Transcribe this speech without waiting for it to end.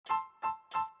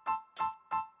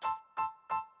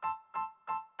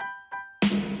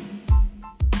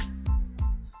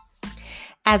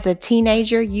As a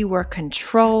teenager, you were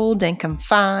controlled and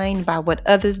confined by what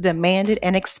others demanded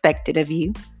and expected of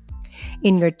you.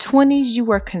 In your 20s, you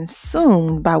were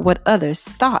consumed by what others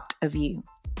thought of you.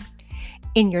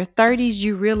 In your 30s,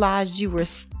 you realized you were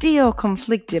still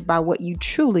conflicted by what you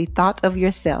truly thought of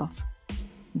yourself.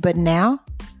 But now,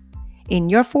 in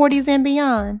your 40s and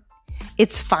beyond,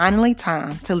 it's finally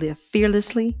time to live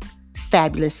fearlessly,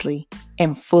 fabulously,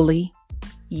 and fully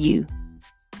you.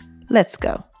 Let's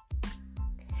go.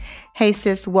 Hey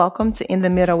sis, welcome to In the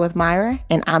Middle with Myra,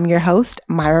 and I'm your host,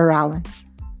 Myra Rollins.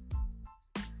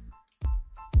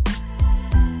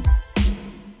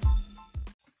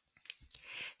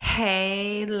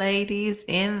 Hey ladies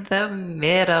in the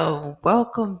middle,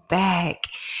 welcome back.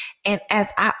 And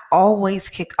as I always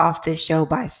kick off this show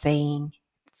by saying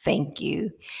thank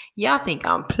you. Y'all think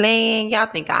I'm playing, y'all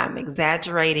think I'm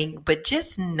exaggerating, but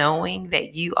just knowing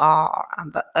that you all are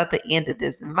on the other end of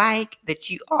this mic, that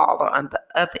you all are on the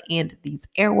other end of these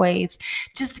airwaves,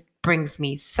 just brings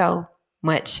me so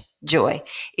much joy.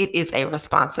 It is a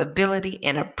responsibility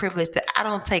and a privilege that I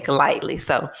don't take lightly.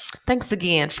 So thanks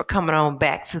again for coming on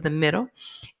back to the middle.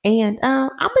 And I'm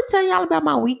going to tell y'all about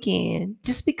my weekend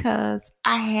just because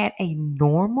I had a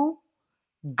normal,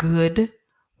 good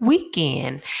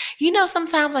weekend. You know,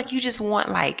 sometimes like you just want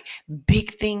like big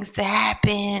things to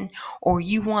happen or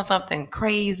you want something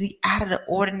crazy out of the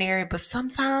ordinary. But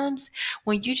sometimes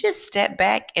when you just step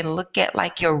back and look at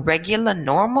like your regular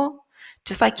normal,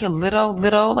 just like your little,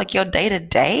 like your day to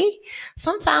day,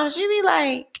 sometimes you be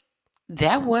like,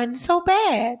 that wasn't so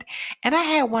bad. And I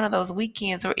had one of those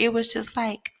weekends where it was just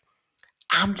like,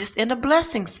 I'm just in a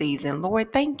blessing season.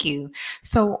 Lord, thank you.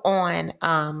 So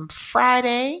on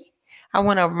Friday, I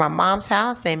went over my mom's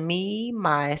house and me,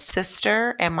 my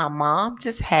sister, and my mom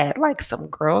just had like some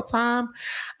girl time.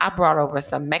 I brought over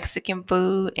some Mexican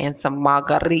food and some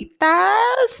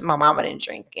margaritas. My mama didn't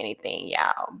drink anything,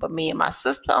 y'all. But me and my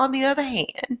sister, on the other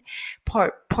hand,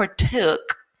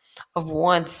 partook of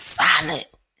one solid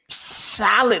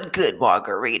good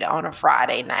margarita on a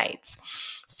Friday night.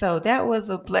 So that was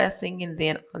a blessing. And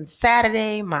then on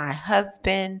Saturday, my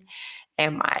husband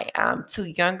and my two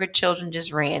younger children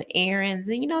just ran errands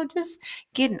and, just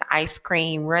getting ice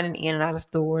cream, running in and out of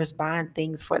stores, buying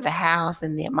things for the house.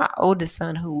 And then my oldest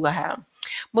son, who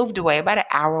moved away about an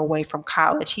hour away from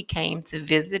college, he came to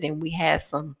visit and we had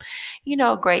some,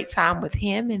 great time with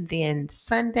him. And then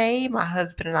Sunday, my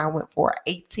husband and I went for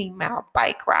an 18-mile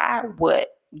bike ride.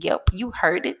 What? Yep, you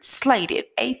heard it. Slated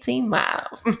 18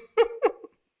 miles.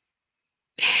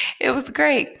 It was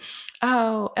great.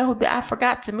 Oh, I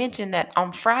forgot to mention that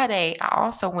on Friday, I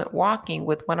also went walking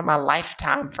with one of my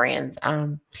lifetime friends.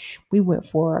 We went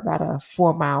for about a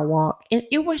 4-mile walk and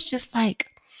it was just like,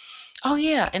 oh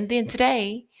yeah. And then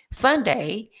today,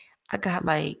 Sunday, I got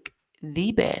like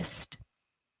the best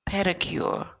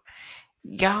pedicure.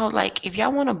 Y'all, like, if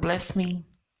y'all want to bless me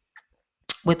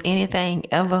with anything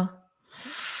ever,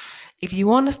 if you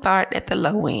want to start at the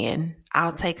low end,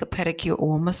 I'll take a pedicure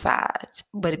or a massage.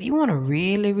 But if you want to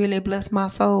really, really bless my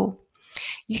soul,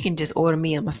 you can just order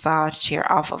me a massage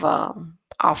chair off of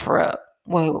OfferUp.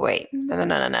 Wait. No,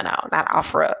 not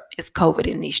OfferUp. It's COVID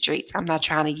in these streets. I'm not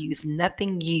trying to use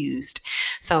nothing used.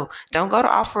 So don't go to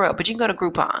OfferUp, but you can go to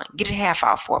Groupon. Get it half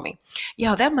off for me.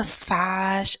 Yo, that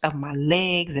massage of my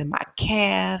legs and my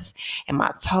calves and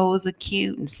my toes are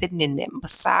cute and sitting in that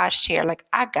massage chair like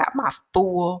I got my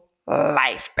full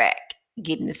life back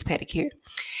getting this pedicure.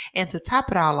 And to top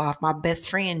it all off, my best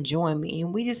friend joined me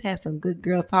and we just had some good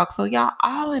girl talk. So y'all,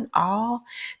 all in all,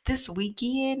 this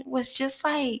weekend was just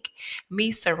like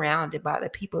me surrounded by the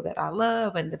people that I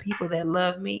love and the people that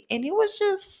love me. And it was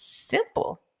just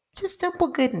simple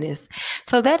goodness.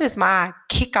 So that is my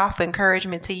kickoff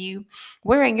encouragement to you.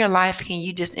 Where in your life can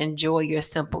you just enjoy your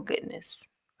simple goodness,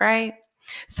 right?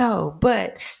 So,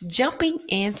 but jumping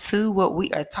into what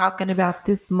we are talking about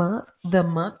this month, the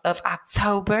month of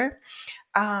October.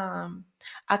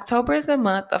 October is the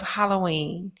month of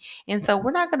Halloween. And so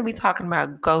we're not going to be talking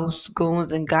about ghosts,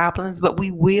 goons, and goblins, but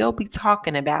we will be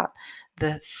talking about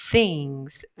the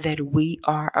things that we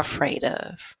are afraid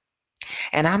of.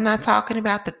 And I'm not talking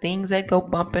about the things that go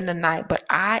bump in the night, but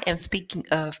I am speaking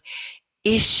of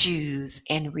issues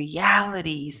and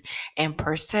realities and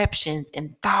perceptions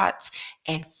and thoughts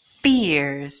and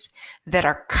fears that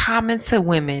are common to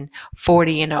women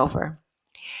 40 and over.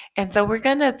 And so we're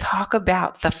going to talk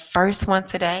about the first one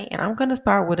today, and I'm going to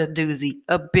start with a doozy,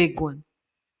 a big one.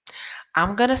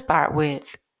 I'm going to start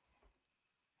with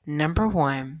number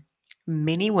one.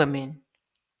 Many women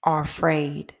are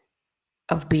afraid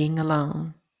of being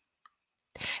alone.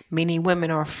 Many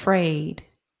women are afraid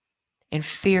and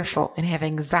fearful and have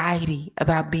anxiety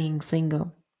about being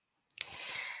single.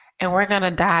 And we're going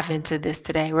to dive into this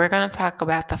today. We're going to talk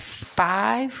about the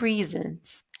 5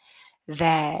 reasons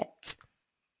that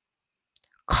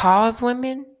cause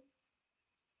women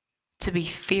to be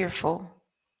fearful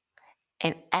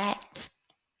and act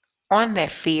on that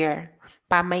fear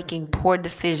by making poor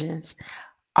decisions,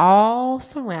 all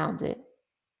surrounded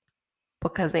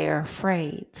because they are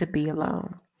afraid to be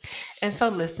alone. And so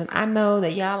listen, I know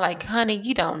that y'all like, honey,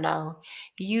 you don't know.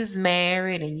 You's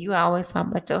married and you always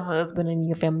talking about your husband and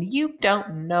your family. You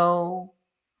don't know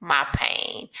my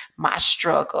pain, my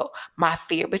struggle, my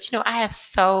fear. But I have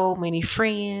so many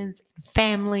friends,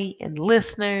 family, and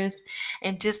listeners,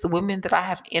 and just women that I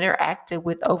have interacted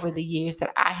with over the years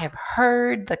that I have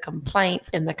heard the complaints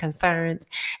and the concerns,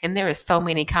 and there is so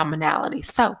many commonalities.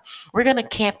 So we're going to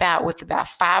camp out with about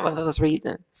 5 of those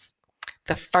reasons.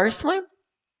 The first one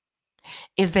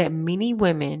is that many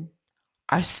women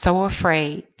are so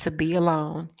afraid to be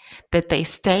alone that they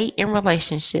stay in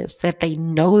relationships that they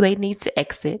know they need to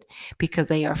exit because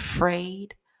they are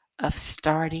afraid of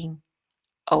starting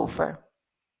over.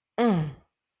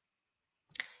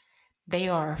 They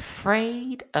are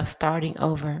afraid of starting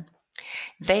over.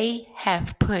 They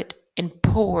have put and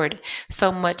poured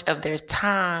so much of their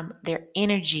time, their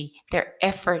energy, their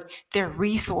effort, their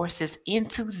resources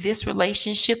into this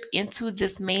relationship, into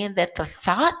this man, that the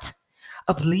thought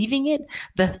of leaving it,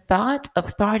 the thought of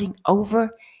starting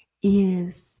over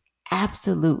is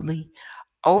absolutely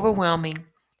overwhelming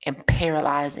and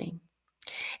paralyzing.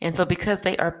 And so, because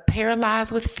they are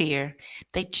paralyzed with fear,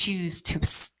 they choose to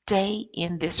stay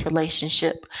in this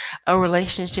relationship, a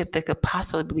relationship that could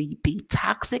possibly be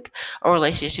toxic, a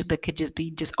relationship that could just be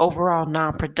just overall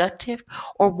non-productive,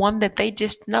 or one that they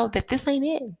just know that this ain't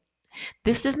it.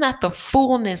 This is not the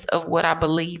fullness of what I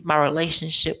believe my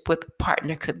relationship with a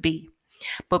partner could be.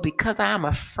 But because I am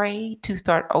afraid to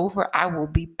start over, I will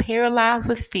be paralyzed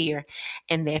with fear,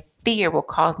 and that fear will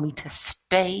cause me to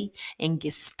stay and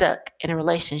get stuck in a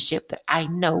relationship that I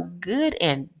know good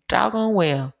and doggone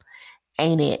well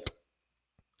ain't it.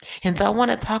 And so I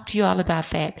want to talk to you all about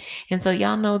that. And so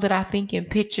y'all know that I think in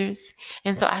pictures.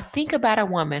 And so I think about a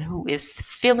woman who is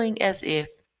feeling as if,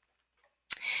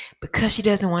 because she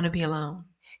doesn't want to be alone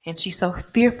and she's so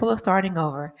fearful of starting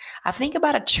over, I think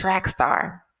about a track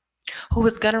star who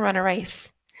was going to run a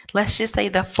race. Let's just say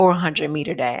the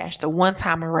 400-meter dash, the one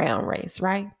time around race,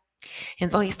 right?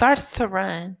 And so he starts to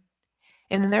run.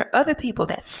 And then there are other people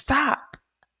that stop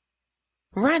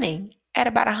running at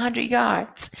about 100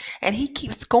 yards. And he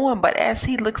keeps going. But as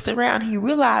he looks around, he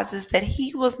realizes that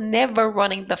he was never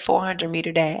running the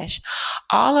 400-meter dash.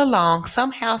 All along,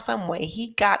 somehow, some way,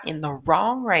 he got in the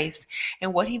wrong race.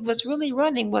 And what he was really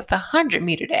running was the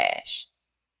 100-meter dash.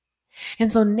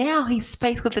 And so now he's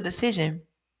faced with a decision.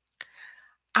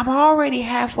 I'm already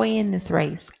halfway in this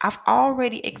race. I've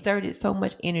already exerted so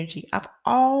much energy. I've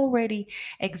already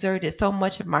exerted so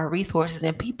much of my resources,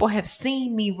 and people have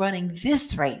seen me running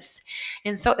this race.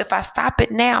 And so if I stop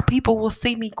it now, people will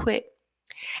see me quit.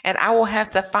 And I will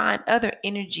have to find other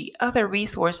energy, other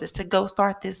resources to go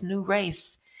start this new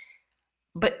race.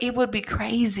 But it would be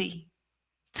crazy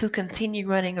to continue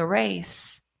running a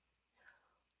race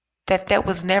that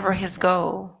was never his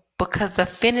goal. Because the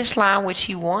finish line which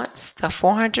he wants, the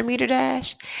 400-meter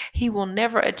dash, he will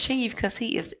never achieve because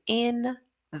he is in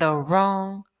the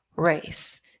wrong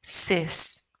race.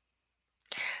 Sis,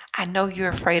 I know you're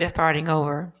afraid of starting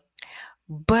over,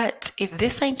 but if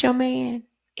this ain't your man,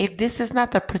 if this is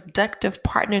not the productive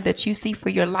partner that you see for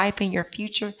your life and your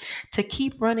future, to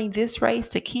keep running this race,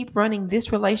 to keep running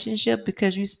this relationship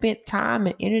because you spent time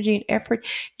and energy and effort,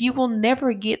 you will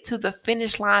never get to the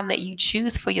finish line that you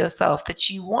choose for yourself, that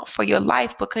you want for your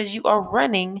life, because you are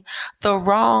running the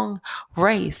wrong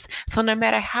race. So no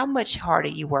matter how much harder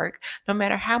you work, no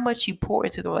matter how much you pour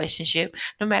into the relationship,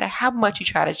 no matter how much you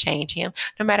try to change him,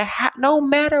 no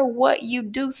matter what you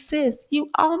do, sis, you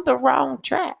on the wrong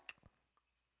track.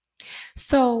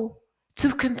 So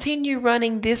to continue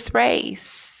running this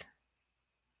race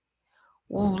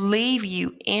will leave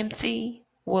you empty,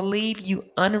 will leave you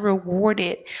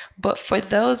unrewarded. But for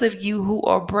those of you who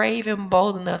are brave and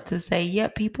bold enough to say,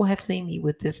 yep, people have seen me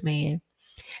with this man,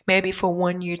 maybe for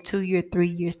 1 year, 2 years, 3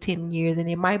 years, 10 years, and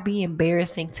it might be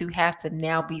embarrassing to have to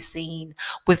now be seen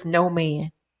with no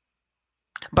man,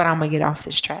 but I'm going to get off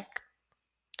this track.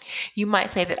 You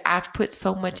might say that I've put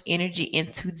so much energy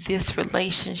into this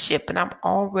relationship and I'm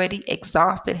already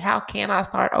exhausted. How can I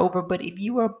start over? But if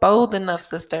you are bold enough,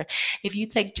 sister, if you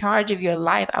take charge of your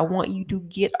life, I want you to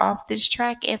get off this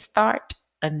track and start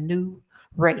a new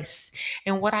race.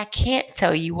 And what I can't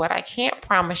tell you, what I can't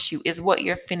promise you is what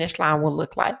your finish line will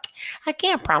look like. I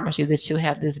can't promise you that you'll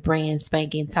have this brand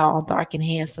spanking tall, dark, and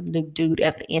handsome new dude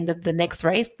at the end of the next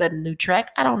race, the new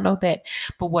track. I don't know that.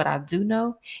 But what I do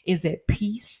know is that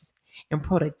peace and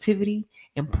productivity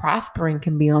and prospering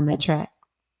can be on that track.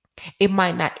 It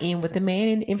might not end with the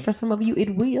man, and for some of you,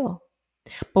 it will.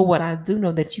 But what I do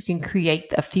know that you can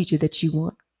create a future that you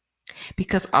want.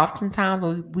 Because oftentimes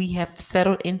what we have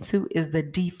settled into is the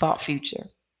default future.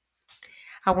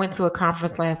 I went to a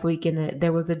conference last week and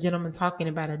there was a gentleman talking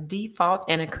about a default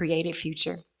and a created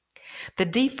future. The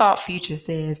default future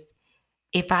says,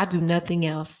 if I do nothing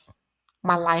else,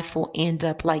 my life will end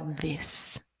up like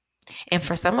this. And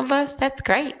for some of us, that's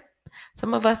great.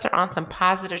 Some of us are on some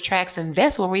positive tracks and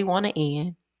that's where we want to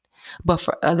end. But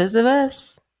for others of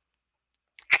us,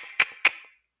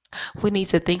 we need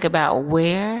to think about,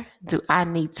 where do I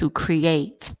need to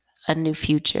create a new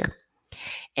future?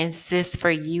 And sis, for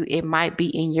you, it might be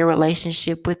in your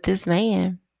relationship with this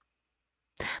man.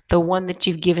 The one that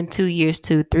you've given 2 years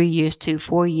to, 3 years to,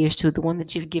 4 years to, the one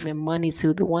that you've given money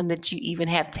to, the one that you even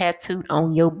have tattooed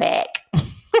on your back.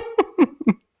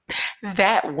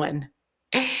 That one.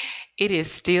 It is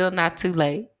still not too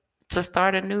late to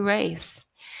start a new race.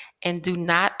 And do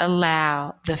not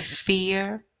allow the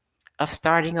fear of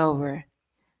starting over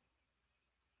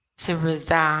to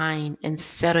resign and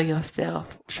settle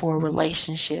yourself for a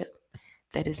relationship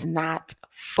that is not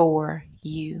for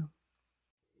you.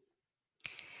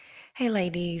 Hey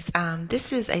ladies,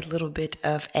 this is a little bit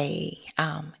of a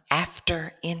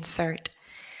after insert,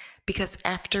 because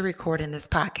after recording this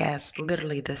podcast,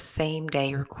 literally the same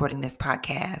day recording this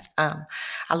podcast,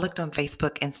 I looked on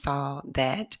Facebook and saw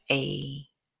that a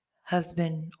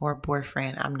husband or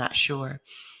boyfriend, I'm not sure,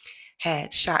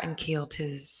 had shot and killed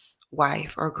his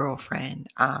wife or girlfriend,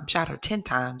 shot her 10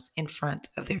 times in front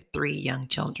of their 3 young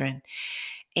children.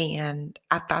 And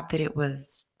I thought that it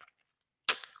was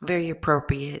very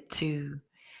appropriate to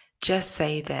just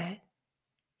say that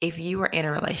if you are in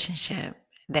a relationship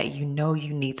that you know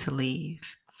you need to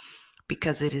leave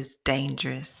because it is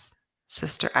dangerous,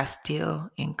 sister, I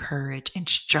still encourage and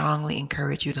strongly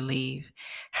encourage you to leave.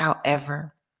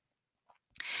 However,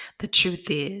 the truth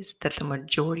is that the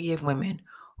majority of women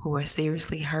who are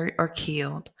seriously hurt or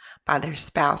killed by their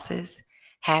spouses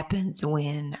happens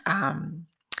when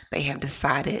they have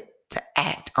decided to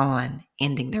act on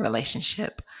ending the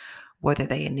relationship, whether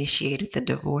they initiated the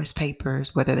divorce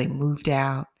papers, whether they moved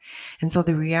out. And so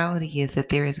the reality is that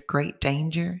there is great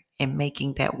danger in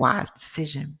making that wise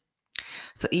decision.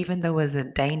 So even though it's a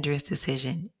dangerous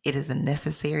decision, it is a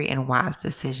necessary and wise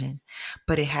decision,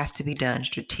 but it has to be done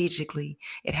strategically.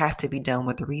 It has to be done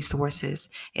with resources.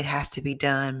 It has to be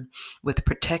done with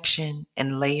protection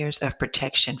and layers of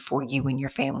protection for you and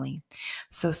your family.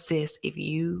 So sis, if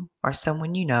you or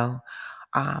someone you know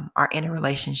are in a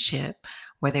relationship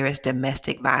where there is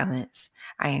domestic violence,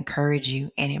 I encourage you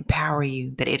and empower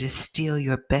you that it is still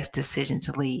your best decision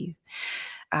to leave.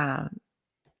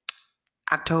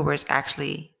 October is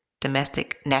actually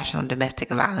National Domestic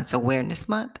Violence Awareness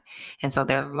Month. And so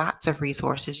there are lots of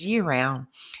resources year round,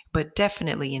 but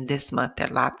definitely in this month, there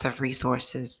are lots of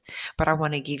resources. But I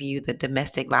want to give you the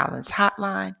domestic violence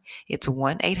hotline. It's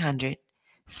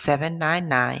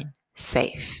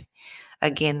 1-800-799-SAFE.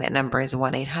 Again, that number is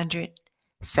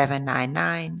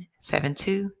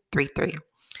 1-800-799-7233.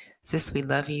 Sis, we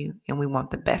love you and we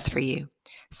want the best for you.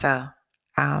 So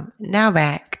now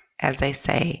back, as they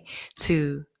say,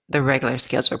 to the regular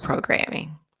scheduled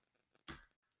programming.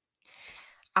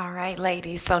 All right,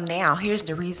 ladies. So now here's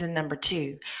the reason number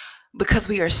 2. Because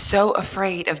we are so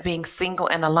afraid of being single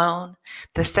and alone,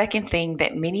 the second thing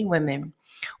that many women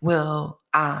will,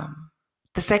 the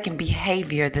second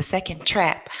behavior, the second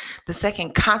trap, the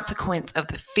second consequence of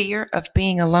the fear of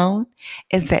being alone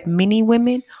is that many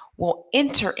women will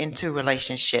enter into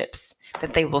relationships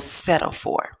that they will settle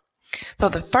for. So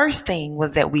the first thing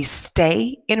was that we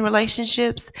stay in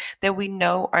relationships that we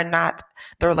know are not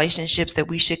the relationships that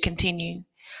we should continue.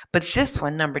 But this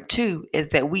one, number 2, is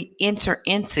that we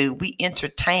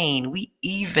entertain, we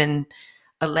even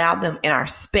allow them in our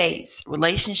space,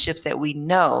 relationships that we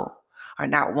know are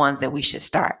not ones that we should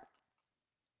start.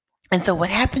 And so what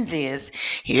happens is,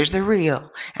 here's the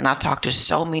real, and I've talked to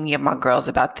so many of my girls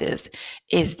about this,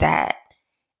 is that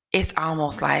it's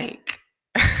almost like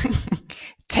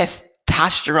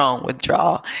testosterone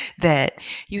withdrawal, that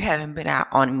you haven't been out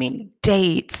on many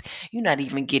dates. You're not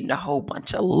even getting a whole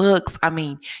bunch of looks. I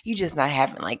mean, you're just not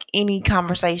having like any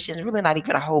conversations, really not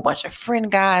even a whole bunch of friend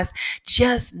guys,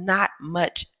 just not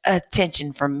much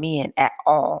attention from men at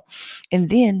all. And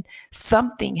then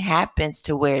something happens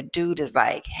to where dude is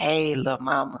like, hey, little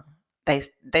mama.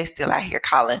 They still out here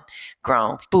calling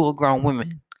full grown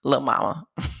women little mama.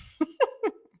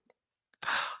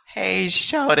 Hey,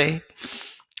 shorty.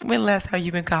 When last time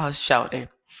you been called shorty?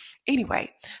 Anyway,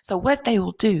 so what they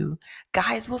will do,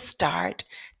 guys will start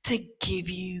to give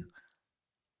you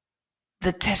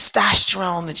the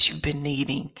testosterone that you've been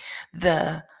needing,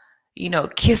 the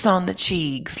kiss on the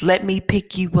cheeks, let me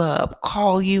pick you up,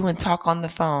 call you and talk on the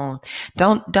phone.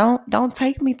 Don't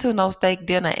take me to no steak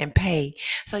dinner and pay.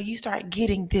 So you start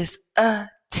getting this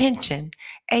attention,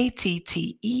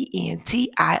 attention,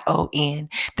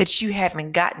 that you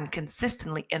haven't gotten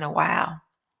consistently in a while.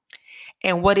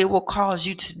 And what it will cause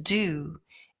you to do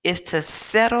is to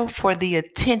settle for the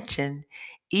attention,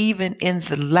 even in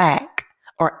the lack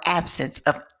or absence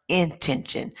of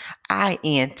intention.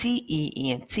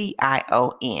 intention.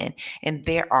 And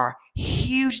there are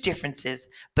huge differences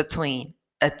between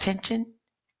attention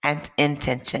and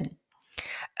intention.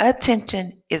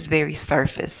 Attention is very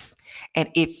surface, and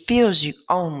it fills you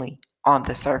only on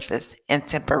the surface and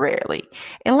temporarily.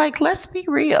 And let's be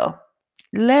real.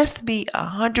 Let's be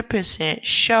 100%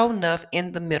 show enough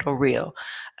in the middle real.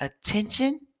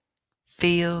 Attention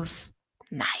feels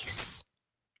nice.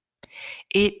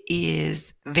 It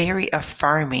is very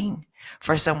affirming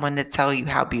for someone to tell you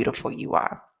how beautiful you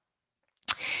are.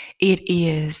 It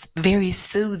is very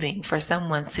soothing for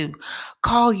someone to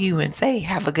call you and say,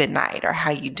 have a good night, or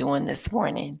how you doing this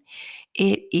morning.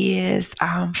 It is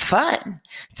fun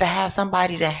to have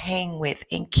somebody to hang with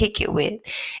and kick it with.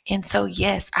 And so,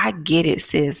 yes, I get it,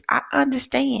 sis. I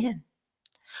understand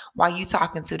why you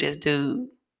talking to this dude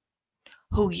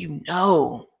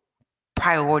who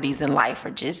priorities in life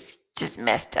are just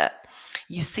messed up.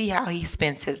 You see how he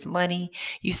spends his money.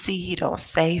 You see he don't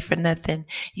save for nothing.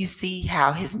 You see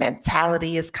how his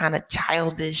mentality is kind of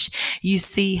childish. You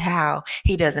see how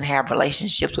he doesn't have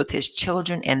relationships with his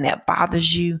children, and that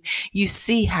bothers you. You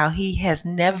see how he has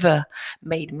never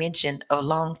made mention of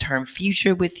long-term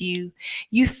future with you.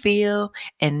 You feel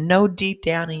and know deep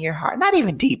down in your heart, not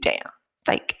even deep down,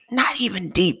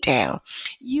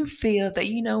 you feel that,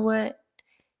 you know what?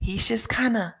 He's just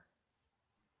kind of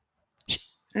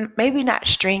maybe not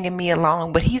stringing me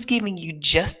along, but he's giving you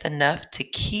just enough to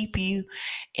keep you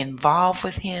involved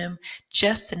with him,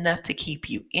 just enough to keep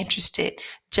you interested,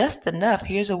 just enough,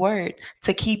 here's a word,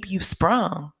 to keep you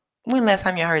sprung. When last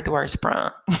time y'all heard the word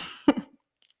sprung?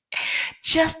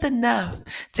 Just enough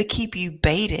to keep you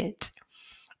baited.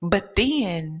 But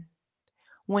then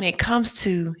when it comes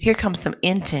to, here comes some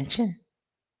intention,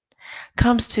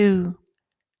 comes to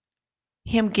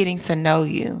him getting to know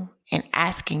you and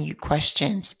asking you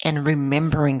questions and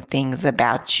remembering things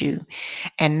about you.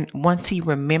 And once he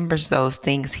remembers those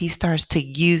things, he starts to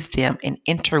use them and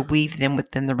interweave them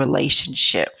within the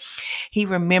relationship. He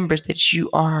remembers that you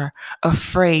are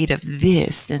afraid of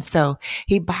this. And so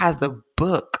he buys a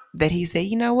book that he said,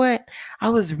 you know what? I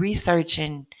was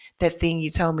researching that thing you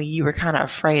told me you were kind of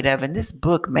afraid of, and this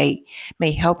book may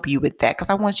help you with that because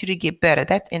I want you to get better.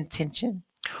 That's intention.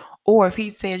 Or if he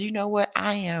says, you know what,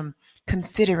 I am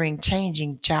considering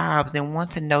changing jobs and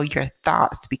want to know your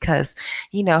thoughts because,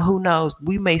 who knows,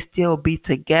 we may still be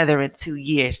together in 2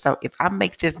 years. So if I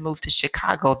make this move to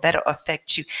Chicago, that'll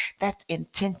affect you. That's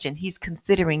intention. He's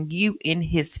considering you in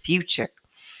his future.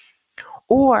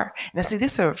 Or, now see,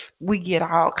 this is we get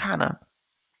all kind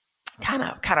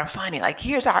of funny. Like,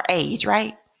 here's our age,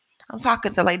 right? I'm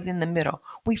talking to ladies in the middle.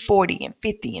 We 40 and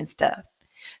 50 and stuff.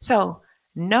 So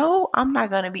no, I'm not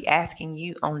going to be asking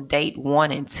you on date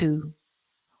 1 and 2,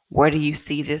 where do you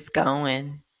see this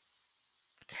going?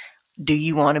 Do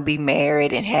you want to be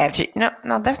married and have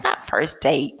no, that's not first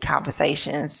date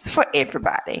conversations for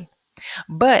everybody.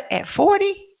 But at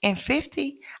 40 and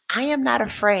 50, I am not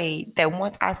afraid that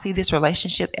once I see this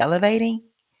relationship elevating,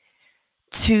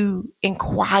 to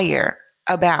inquire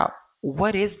about,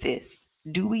 what is this?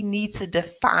 Do we need to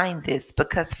define this?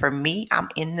 Because for me, I'm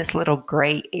in this little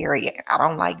gray area. I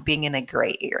don't like being in a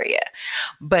gray area.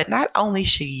 But not only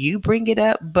should you bring it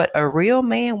up, but a real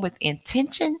man with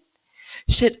intention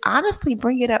should honestly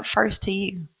bring it up first to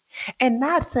you. And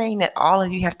not saying that all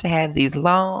of you have to have these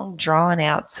long, drawn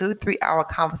out 2-3 hour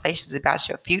conversations about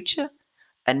your future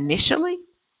initially,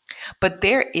 but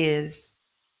there is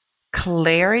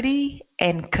clarity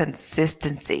and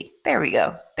consistency. There we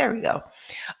go.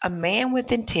 A man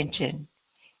with intention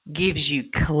gives you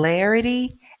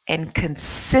clarity and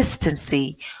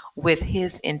consistency with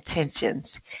his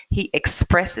intentions. He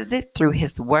expresses it through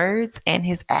his words and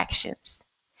his actions.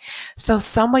 So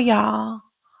some of y'all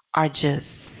are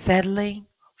just settling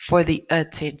for the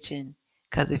attention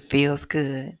because it feels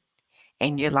good.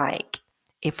 And you're like,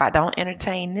 if I don't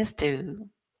entertain this dude,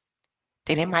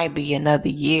 then it might be another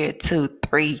year, 2,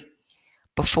 3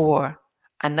 before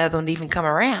another one even come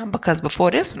around, because before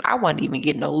this one, I wasn't even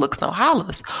getting no looks, no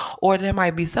hollers. Or there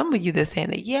might be some of you that's saying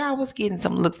that, yeah, I was getting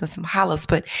some looks and some hollers,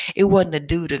 but it wasn't a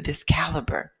dude of this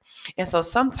caliber. And so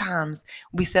sometimes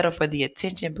we settle for the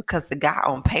attention because the guy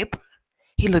on paper,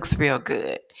 he looks real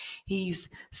good. He's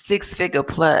 6-figure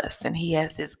plus, and he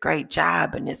has this great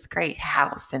job and this great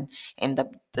house, and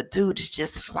the dude is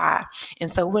just fly.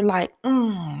 And so we're like,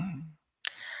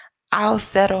 I'll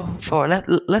settle for,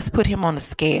 let's put him on the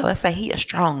scale. Let's say he a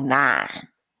strong 9.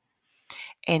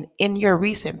 And in your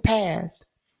recent past,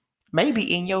 maybe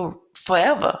in your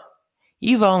forever,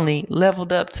 you've only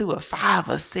leveled up to a 5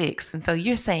 or 6. And so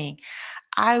you're saying,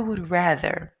 I would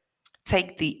rather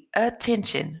take the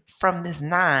attention from this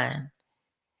 9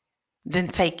 than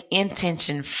take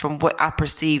intention from what I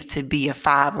perceive to be a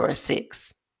 5 or a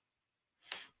 6.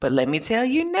 But let me tell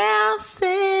you now,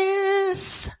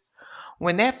 sis,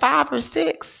 when that 5 or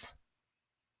 6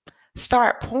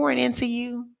 start pouring into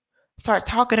you, start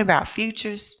talking about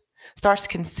futures, starts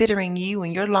considering you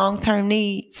and your long-term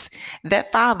needs,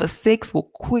 that 5 or 6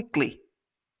 will quickly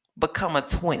become a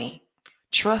 20.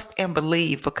 Trust and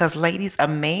believe, because ladies, a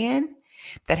man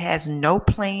that has no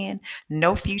plan,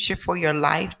 no future for your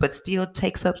life, but still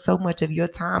takes up so much of your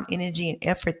time, energy, and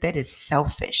effort, that is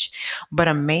selfish. But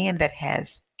a man that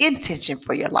has intention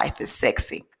for your life is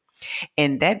sexy.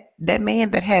 And that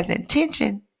man that has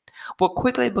intention will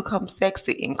quickly become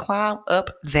sexy and climb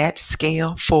up that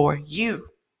scale for you.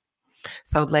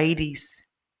 So ladies,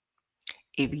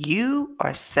 if you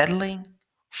are settling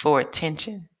for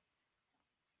attention,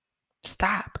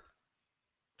 stop.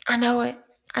 I know it.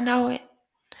 I know it.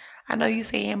 I know you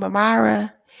saying, but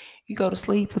Myra, you go to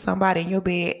sleep with somebody in your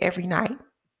bed every night.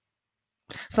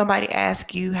 Somebody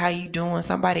asks you how you doing.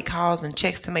 Somebody calls and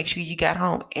checks to make sure you got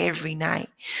home every night.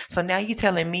 So now you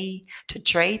telling me to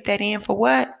trade that in for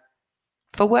what?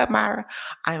 For what, Myra?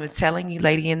 I'm telling you,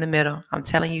 lady in the middle. I'm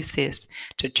telling you, sis,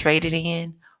 to trade it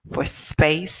in for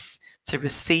space to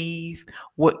receive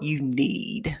what you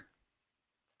need.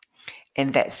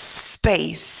 And that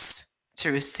space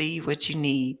to receive what you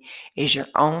need is your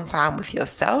own time with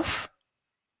yourself,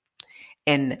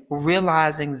 and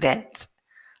realizing that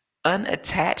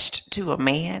unattached to a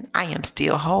man, I am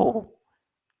still whole.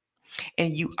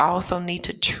 And you also need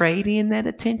to trade in that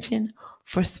attention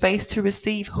for space to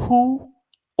receive who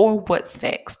or what's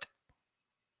next.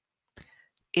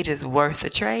 It is worth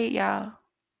a trade, y'all.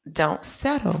 Don't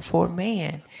settle for a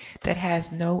man that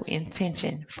has no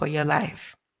intention for your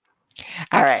life.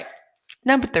 All right.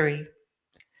 Number 3,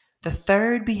 the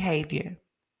third behavior,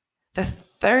 the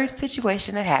third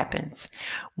situation that happens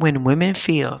when women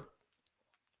feel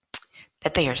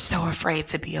that they are so afraid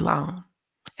to be alone,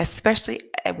 especially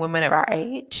at women of our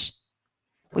age.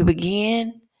 We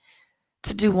begin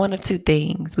to do one of two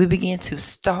things. We begin to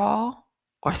stall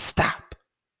or stop.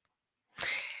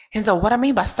 And so what I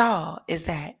mean by stall is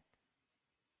that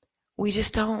we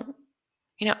just don't,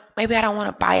 maybe I don't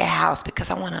want to buy a house because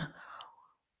I want to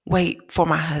wait for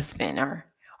my husband, or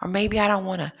maybe I don't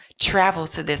want to travel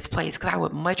to this place because I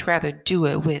would much rather do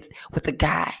it with a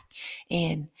guy.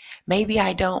 And maybe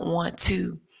I don't want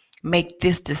to make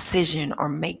this decision or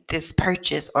make this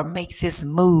purchase or make this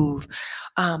move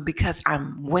because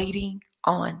I'm waiting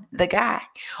on the guy.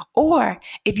 Or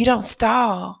if you don't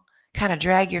stall, kind of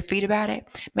drag your feet about it,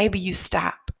 maybe you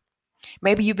stop.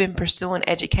 Maybe you've been pursuing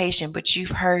education, but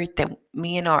you've heard that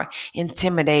men are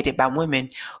intimidated by women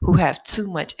who have too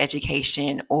much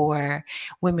education, or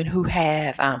women who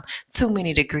have too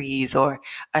many degrees, or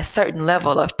a certain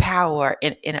level of power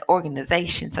in an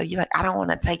organization. So you're like, I don't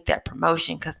want to take that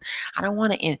promotion because I don't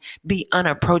want to be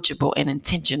unapproachable and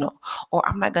intentional, or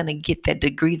I'm not going to get that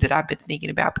degree that I've been thinking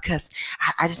about because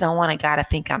I just don't want a guy to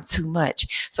think I'm too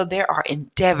much. So there are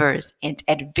endeavors and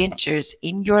adventures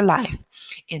in your life,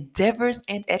 endeavors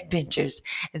and adventures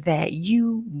that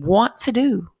you want to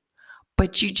do,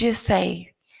 but you just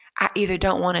say, I either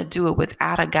don't want to do it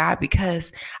without a guy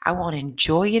because I won't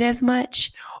enjoy it as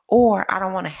much, or I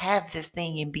don't want to have this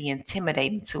thing and be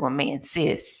intimidating to a man.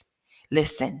 Sis,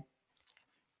 listen,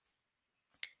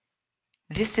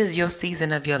 this is your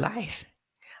season of your life.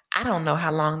 I don't know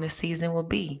how long this season will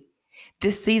be.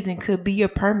 This season could be your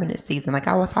permanent season. Like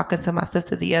I was talking to my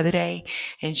sister the other day,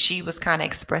 and she was kind of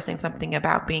expressing something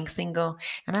about being single.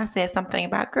 And I said something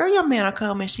about, girl, your man will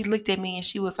come. And she looked at me and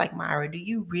she was like, Myra, do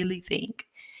you really think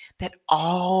that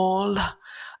all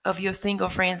of your single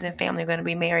friends and family are going to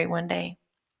be married one day?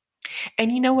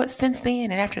 And you know what? Since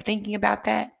then, and after thinking about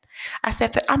that, I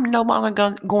said that I'm no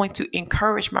longer going to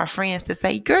encourage my friends to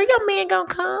say, girl, your man gonna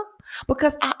come,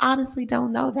 because I honestly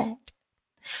don't know that.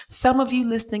 Some of you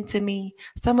listening to me,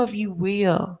 some of you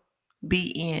will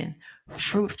be in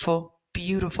fruitful,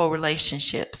 beautiful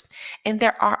relationships. And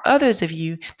there are others of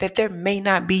you that there may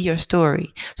not be your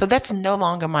story. So that's no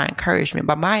longer my encouragement.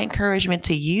 But my encouragement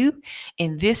to you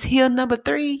in this hill number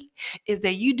 3 is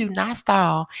that you do not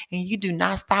stall and you do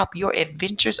not stop your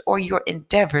adventures or your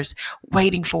endeavors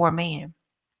waiting for a man.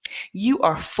 You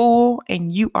are full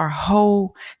and you are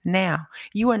whole now.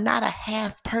 You are not a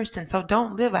half person, so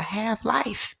don't live a half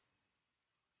life.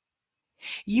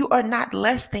 You are not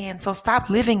less than, so stop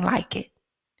living like it.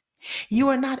 You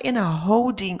are not in a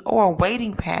holding or a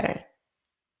waiting pattern.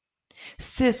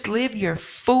 Sis, live your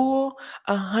full,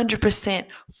 100%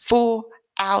 full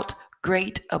out,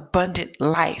 great, abundant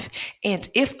life. And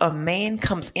if a man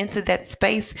comes into that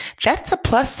space, that's a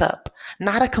plus up,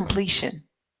 not a completion.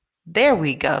 There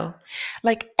we go.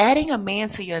 Like adding a man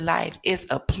to your life is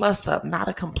a plus up, not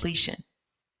a completion.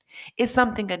 It's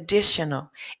something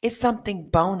additional. It's something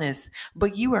bonus,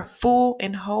 but you are full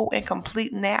and whole and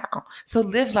complete now. So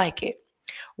live like it.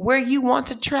 Where you want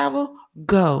to travel,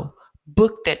 go.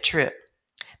 Book that trip.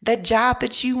 That job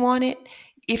that you wanted,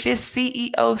 if it's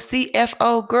CEO,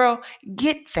 CFO, girl,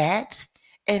 get that.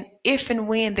 And if and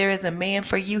when there is a man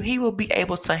for you, he will be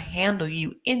able to handle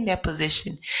you in that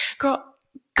position. Girl,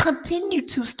 continue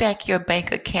to stack your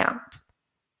bank account.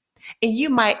 And you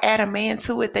might add a man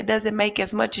to it that doesn't make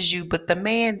as much as you, but the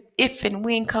man, if and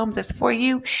when comes as for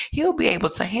you, he'll be able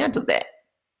to handle that.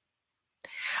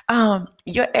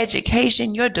 Your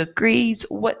education, your degrees,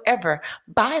 whatever,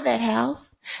 buy that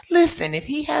house. Listen, if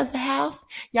he has a house,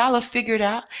 y'all have figured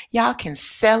out, y'all can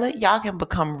sell it, y'all can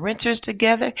become renters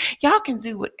together, y'all can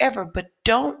do whatever, but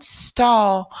don't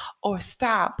stall or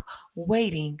stop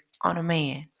waiting on a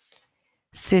man.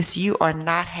 Sis, you are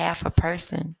not half a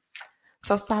person.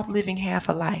 So stop living half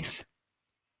a life.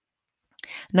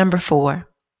 Number 4,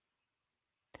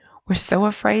 we're so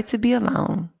afraid to be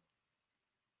alone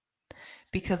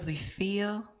because we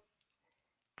feel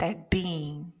that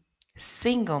being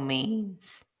single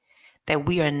means that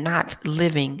we are not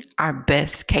living our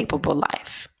best capable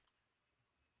life.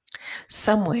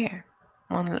 Somewhere,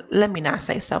 well, let me not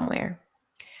say somewhere,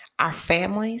 our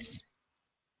families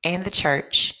and the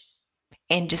church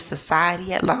and just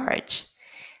society at large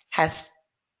has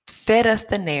fed us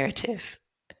the narrative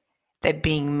that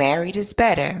being married is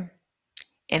better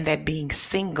and that being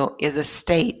single is a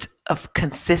state of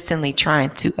consistently trying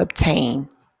to obtain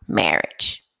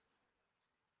marriage.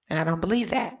 And I don't believe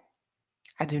that.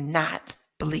 I do not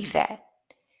believe that.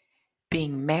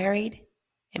 Being married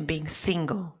and being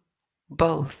single,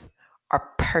 both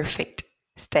are perfect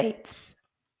states.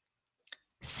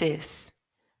 Sis,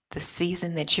 the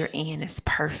season that you're in is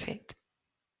perfect.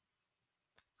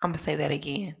 I'm going to say that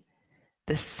again.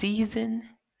 The season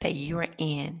that you're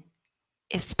in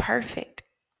is perfect.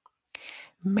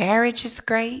 Marriage is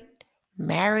great.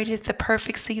 Marriage is the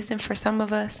perfect season for some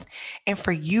of us. And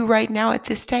for you right now at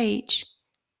this stage,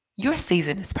 your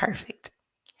season is perfect.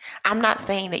 I'm not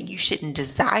saying that you shouldn't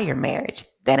desire marriage.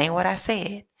 That ain't what I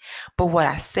said. But what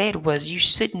I said was you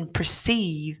shouldn't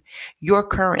perceive your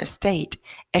current state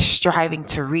as striving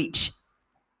to reach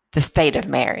the state of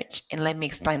marriage. And let me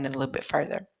explain that a little bit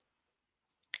further.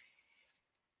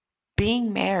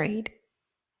 Being married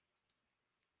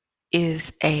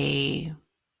is a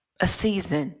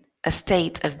season, a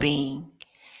state of being.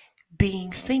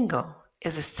 Being single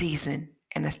is a season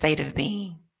and a state of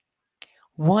being.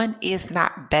 One is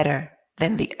not better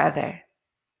than the other.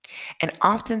 And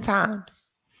oftentimes,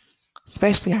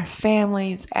 especially our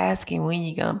families asking when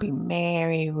you're going to be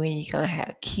married, when you're going to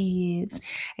have kids,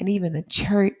 and even the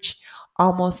church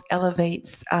almost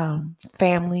elevates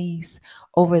families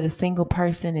over the single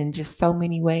person in just so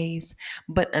many ways.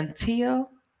 But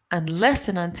unless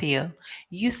and until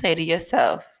you say to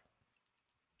yourself,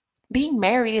 being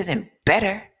married isn't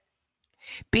better.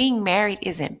 Being married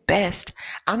isn't best.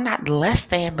 I'm not less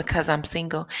than because I'm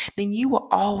single. Then you will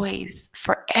always,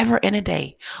 forever and a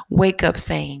day, wake up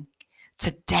saying,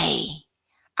 today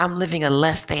I'm living a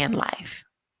less than life.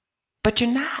 But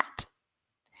you're not.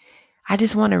 I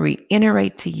just want to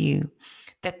reiterate to you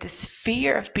that this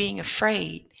fear of being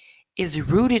afraid is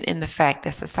rooted in the fact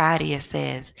that society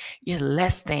says you're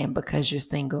less than because you're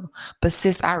single. But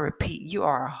sis, I repeat, you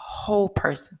are a whole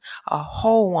person, a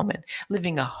whole woman,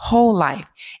 living a whole life.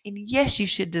 And yes, you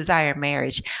should desire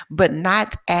marriage, but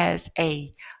not as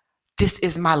this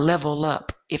is my level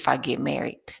up if I get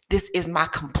married. This is my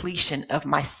completion of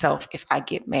myself if I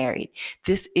get married.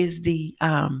 This is the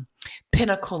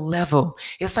pinnacle level.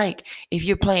 It's like if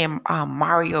you're playing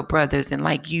Mario Brothers and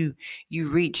like you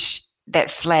reach that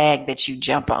flag that you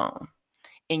jump on,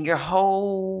 and your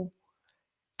whole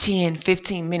 10,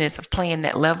 15 minutes of playing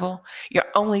that level, your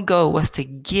only goal was to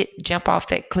jump off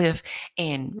that cliff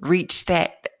and reach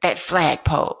that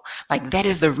flagpole. Like that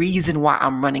is the reason why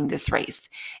I'm running this race.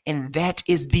 And that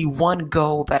is the one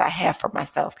goal that I have for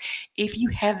myself. If you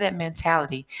have that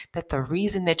mentality that the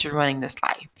reason that you're running this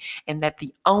life and that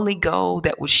the only goal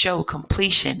that will show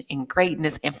completion and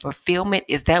greatness and fulfillment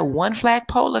is that one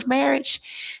flagpole of marriage,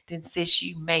 then sis,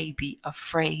 you may be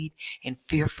afraid and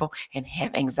fearful and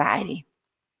have anxiety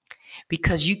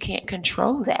because you can't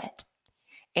control that.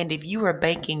 And if you are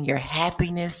banking your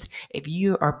happiness, if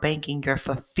you are banking your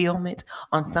fulfillment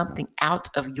on something out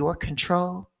of your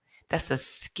control, that's a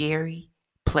scary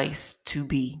place to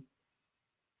be.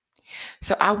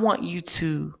 So I want you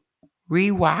to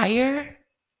rewire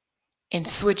and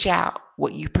switch out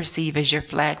what you perceive as your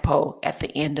flagpole at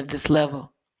the end of this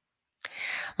level.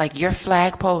 Like your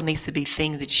flagpole needs to be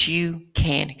things that you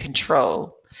can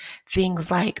control.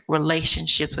 Things like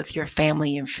relationships with your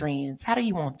family and friends. How do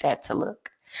you want that to look?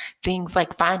 Things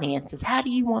like finances. How do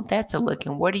you want that to look?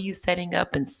 And what are you setting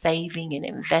up and saving and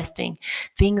investing?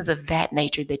 Things of that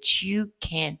nature that you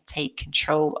can take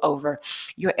control over.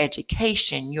 Your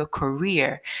education, your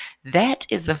career. That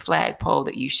is the flagpole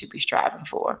that you should be striving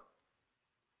for.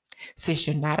 Since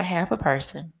you're not a half a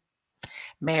person,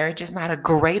 marriage is not a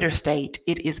greater state.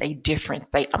 It is a different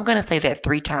state. I'm going to say that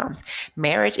 3 times.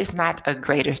 Marriage is not a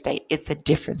greater state. It's a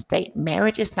different state.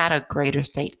 Marriage is not a greater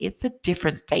state. It's a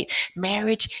different state.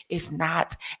 Marriage is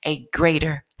not a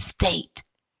greater state.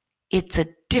 It's a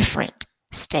different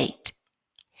state.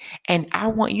 And I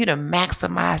want you to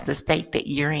maximize the state that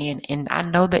you're in. And I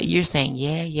know that you're saying,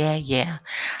 yeah.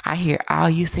 I hear all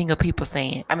you single people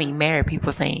saying, married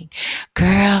people saying,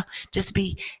 girl, just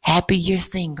be happy you're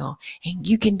single and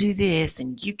you can do this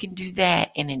and you can do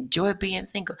that and enjoy being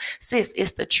single. Sis,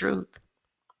 it's the truth.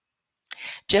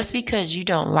 Just because you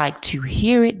don't like to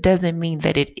hear it doesn't mean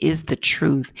that it is the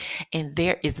truth. And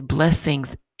there is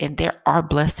blessings and there are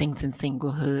blessings in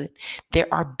singlehood. There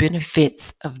are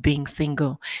benefits of being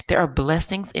single. There are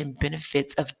blessings and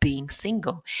benefits of being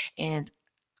single. And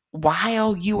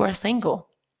while you are single,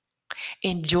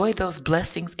 enjoy those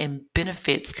blessings and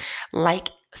benefits like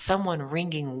someone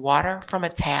wringing water from a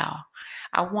towel.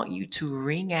 I want you to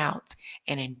wring out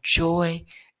and enjoy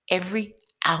every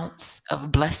ounce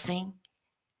of blessing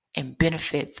and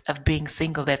benefits of being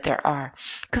single that there are.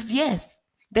 Because yes,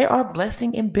 there are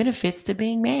blessing and benefits to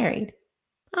being married.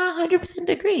 I 100%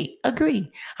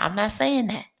 agree. I'm not saying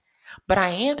that. But I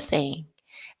am saying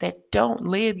that don't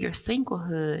live your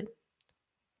singlehood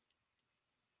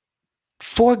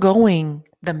foregoing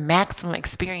the maximum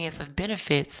experience of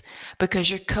benefits because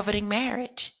you're coveting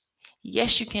marriage.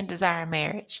 Yes, you can desire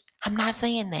marriage. I'm not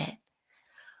saying that.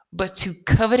 But to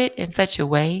covet it in such a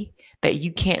way that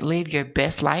you can't live your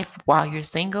best life while you're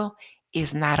single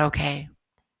is not okay.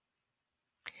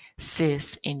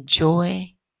 Sis,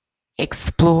 enjoy,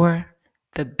 explore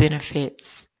the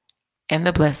benefits and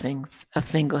the blessings of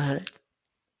singlehood.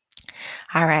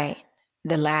 All right,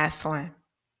 the last one.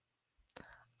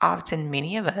 Often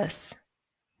many of us,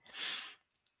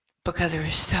 because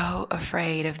we're so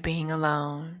afraid of being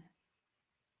alone,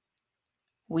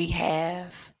 we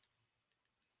have,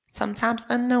 sometimes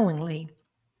unknowingly,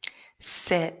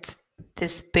 set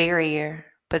this barrier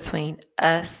between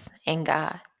us and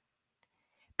God.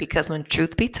 Because when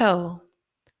truth be told,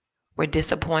 we're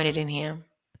disappointed in Him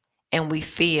and we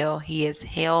feel He is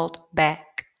held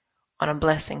back on a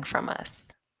blessing from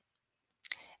us.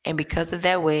 And because of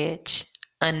that wedge,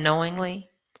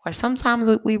 unknowingly, or sometimes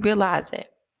we realize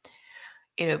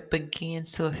it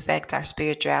begins to affect our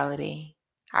spirituality,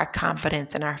 our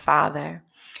confidence in our Father,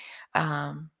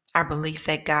 our belief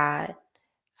that God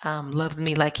loves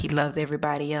me like He loves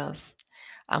everybody else.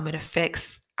 It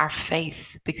affects our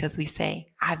faith because we say,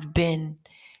 I've been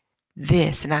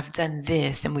this and I've done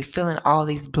this, and we fill in all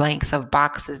these blanks of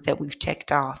boxes that we've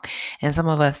checked off. And some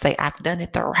of us say, I've done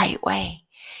it the right way.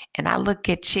 And I look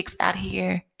at chicks out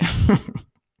here.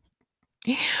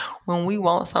 When we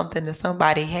want something that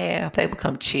somebody have, they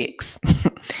become chicks.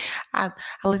 I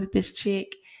look at this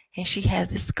chick and she has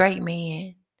this great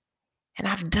man and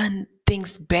I've done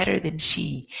things better than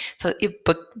she. So it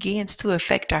begins to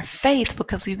affect our faith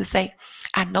because we would say,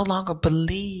 I no longer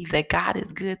believe that God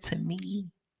is good to me.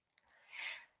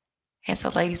 And so,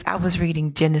 ladies, I was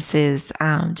reading Genesis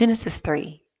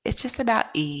 3. It's just about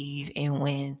Eve and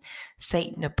when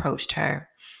Satan approached her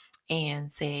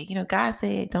and said, God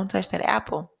said, don't touch that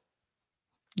apple.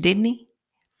 Didn't he?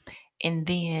 And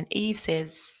then Eve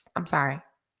says, I'm sorry,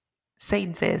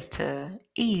 Satan says to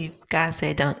Eve, God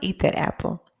said, don't eat that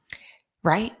apple,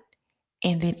 right?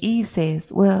 And then Eve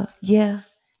says, well, yeah,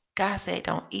 God said,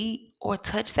 don't eat or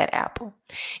touch that apple.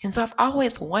 And so I've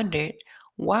always wondered,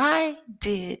 why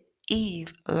did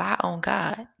Eve lie on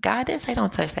God? God didn't say,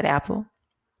 don't touch that apple.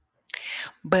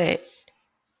 But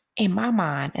in my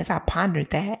mind, as I pondered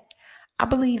that, I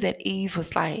believe that Eve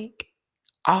was like,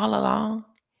 all along,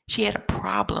 she had a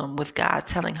problem with God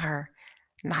telling her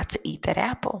not to eat that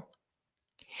apple.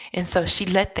 And so she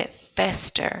let that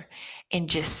fester and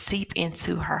just seep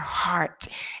into her heart.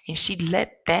 And she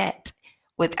let that,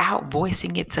 without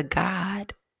voicing it to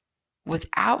God,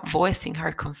 without voicing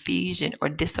her confusion or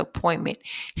disappointment,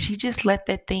 she just let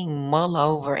that thing mull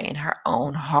over in her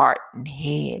own heart and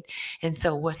head. And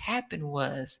so what happened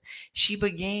was she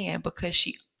began, because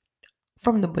she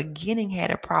from the beginning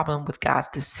had a problem with God's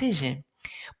decision,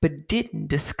 but didn't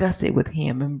discuss it with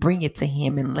him and bring it to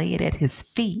him and lay it at his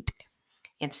feet.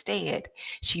 Instead,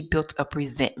 she built up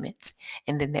resentment.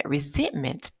 And then that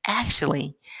resentment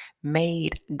actually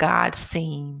made God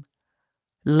seem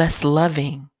less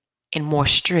loving and more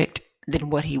strict than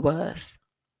what he was.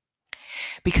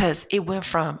 Because it went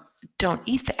from don't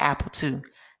eat the apple to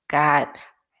God,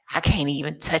 I can't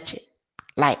even touch it.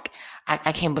 Like,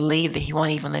 I can't believe that he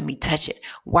won't even let me touch it.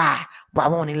 Why? Why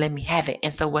won't he let me have it?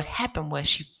 And so what happened was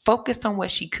she focused on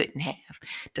what she couldn't have,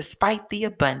 despite the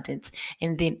abundance,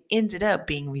 and then ended up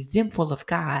being resentful of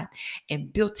God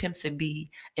and built him to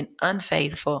be an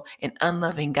unfaithful and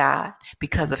unloving God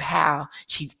because of how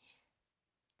she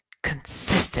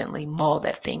consistently mulled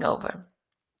that thing over.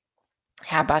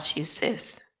 How about you,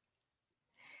 sis?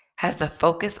 Has the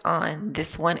focus on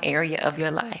this one area of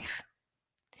your life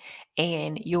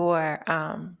and your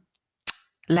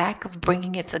lack of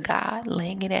bringing it to God,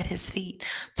 laying it at his feet,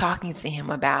 talking to him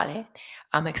about it,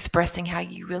 expressing how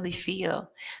you really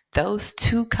feel, those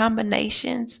two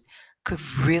combinations could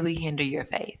really hinder your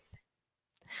faith.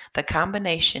 The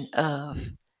combination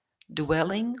of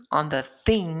dwelling on the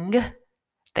thing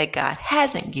that God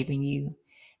hasn't given you,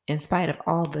 in spite of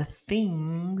all the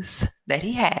things that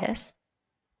he has,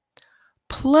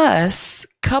 plus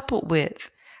coupled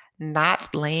with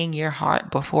not laying your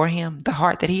heart before him, the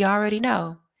heart that he already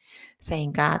know,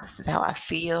 saying, God, this is how I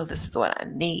feel, this is what I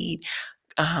need,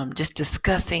 just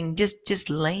discussing, just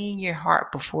laying your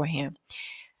heart before him.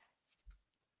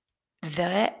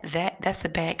 That's a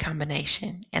bad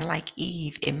combination. And like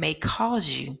Eve, it may cause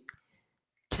you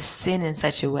to sin in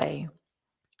such a way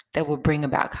that will bring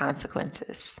about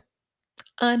consequences,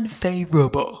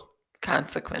 unfavorable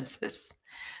consequences.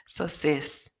 So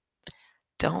sis,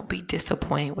 don't be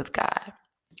disappointed with God.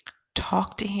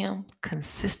 Talk to him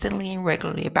consistently and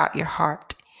regularly about your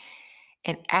heart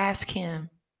and ask him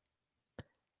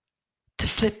to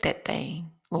flip that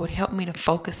thing. Lord, help me to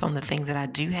focus on the things that I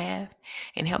do have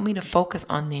and help me to focus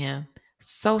on them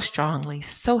so strongly,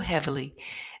 so heavily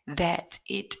that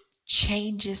it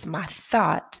changes my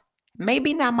thought,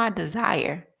 maybe not my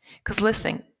desire. Because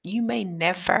listen, you may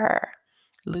never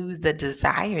lose the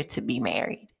desire to be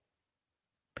married.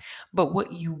 But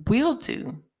what you will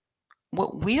do,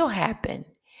 what will happen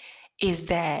is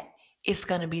that it's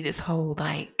going to be this whole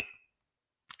like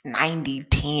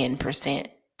 90-10%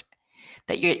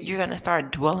 that you're going to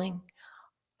start dwelling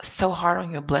so hard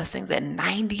on your blessings that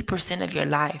 90% of your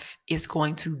life is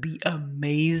going to be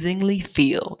amazingly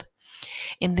filled.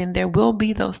 And then there will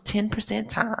be those 10%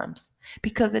 times,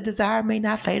 because the desire may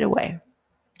not fade away,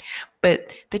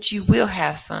 but that you will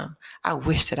have some, I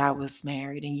wish that I was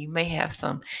married. And you may have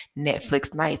some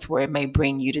Netflix nights where it may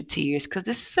bring you to tears because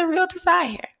this is a real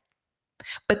desire.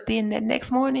 But then that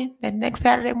next morning, that next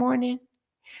Saturday morning,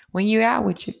 when you're out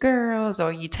with your girls,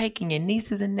 or you taking your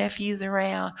nieces and nephews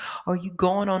around, or you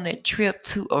going on that trip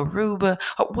to Aruba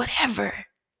or whatever,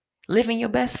 living your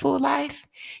best full life,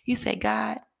 you say,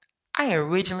 God, I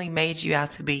originally made you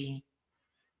out to be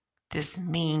this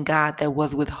mean God that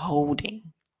was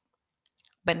withholding.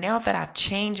 But now that I've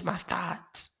changed my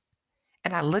thoughts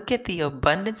and I look at the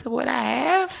abundance of what I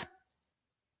have,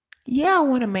 yeah, I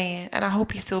want a man, and I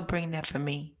hope you still bring that for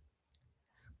me.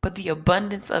 But the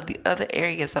abundance of the other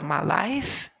areas of my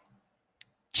life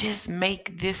just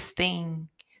make this thing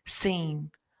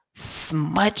seem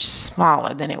much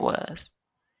smaller than it was.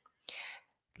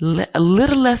 A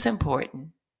little less important,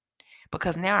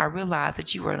 because now I realize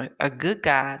that you are a good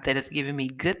God that has given me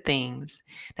good things.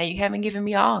 Now you haven't given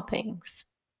me all things,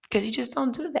 because you just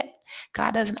don't do that.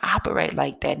 God doesn't operate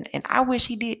like that. And I wish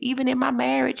he did. Even in my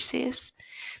marriage, sis,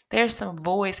 there's some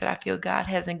voids that I feel God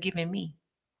hasn't given me,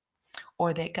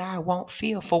 or that God won't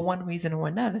fill for one reason or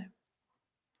another.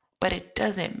 But it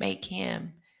doesn't make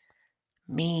him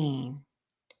mean.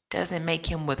 doesn't make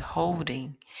him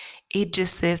withholding. It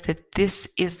just says that this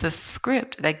is the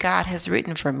script that God has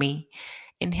written for me,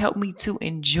 and help me to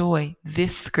enjoy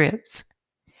this script.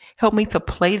 Help me to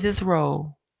play this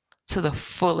role to the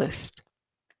fullest.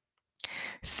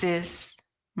 Sis,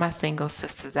 my single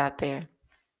sisters out there,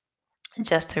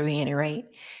 just to reiterate,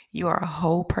 you are a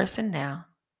whole person now.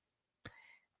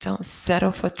 Don't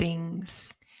settle for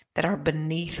things that are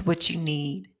beneath what you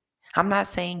need. I'm not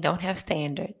saying don't have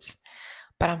standards,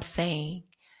 but I'm saying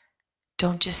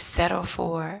don't just settle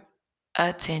for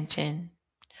attention.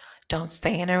 Don't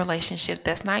stay in a relationship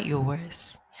that's not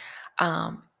yours.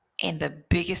 And the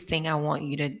biggest thing I want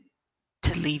you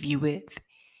to leave you with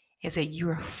is that you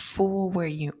are full where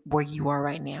you are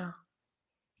right now.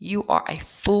 You are a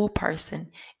full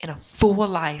person in a full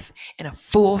life in a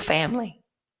full family.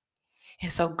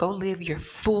 And so go live your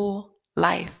full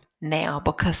life now,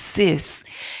 because sis,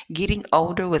 getting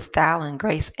older with style and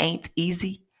grace ain't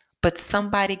easy, but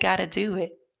somebody got to do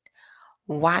it.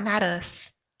 Why not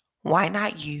us? Why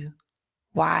not you?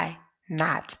 Why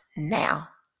not now?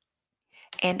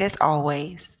 And as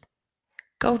always,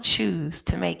 go choose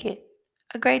to make it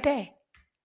a great day.